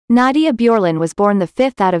Nadia Bjorlin was born the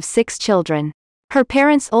fifth out of 6 children. Her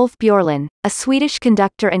parents Ulf Bjorlin, a Swedish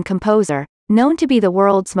conductor and composer, known to be the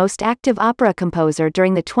world's most active opera composer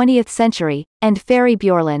during the 20th century, and Feri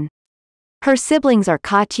Bjorlin. Her siblings are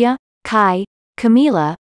Katja, Kai,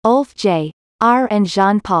 Camilla, Ulf J. R. and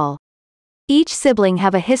Jean-Paul. Each sibling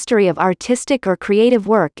have a history of artistic or creative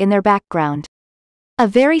work in their background. A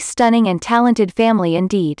very stunning and talented family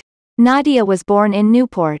indeed. Nadia was born in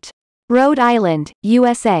Newport, Rhode Island,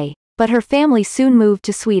 USA, but her family soon moved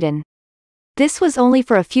to Sweden. This was only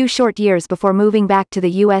for a few short years before moving back to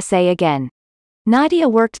the USA again. Nadia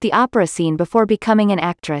worked the opera scene before becoming an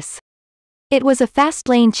actress. It was a fast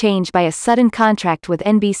lane change by a sudden contract with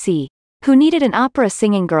NBC, who needed an opera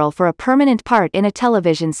singing girl for a permanent part in a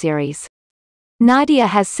television series. Nadia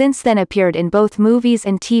has since then appeared in both movies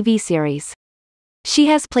and TV series. She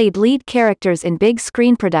has played lead characters in big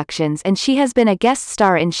screen productions, and she has been a guest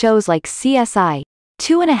star in shows like CSI,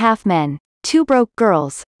 2.5 Men, 2 Broke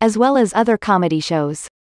Girls, as well as other comedy shows.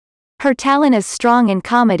 Her talent is strong in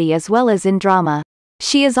comedy as well as in drama.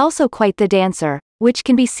 She is also quite the dancer, which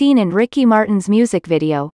can be seen in Ricky Martin's music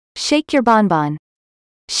video, Shake Your Bonbon.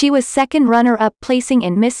 She was second runner-up placing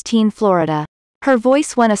in Miss Teen Florida. Her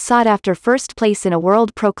voice won a sought-after first place in a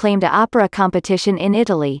world-proclaimed opera competition in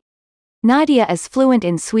Italy. Nadia is fluent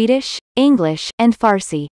in Swedish, English, and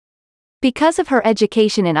Farsi. Because of her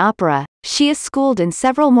education in opera, she is schooled in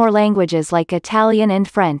several more languages like Italian and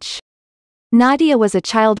French. Nadia was a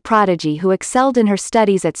child prodigy who excelled in her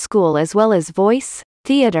studies at school as well as voice,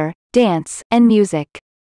 theater, dance, and music.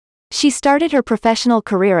 She started her professional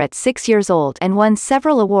career at 6 years old and won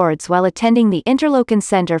several awards while attending the Interlochen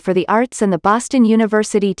Center for the Arts and the Boston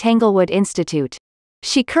University Tanglewood Institute.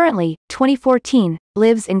 She currently, 2014,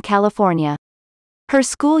 lives in California. Her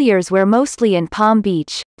school years were mostly in Palm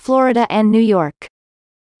Beach, Florida and New York.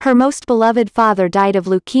 Her most beloved father died of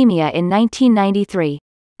leukemia in 1993.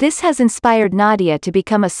 This has inspired Nadia to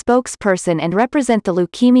become a spokesperson and represent the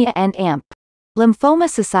Leukemia and AMP Lymphoma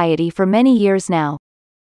Society for many years now.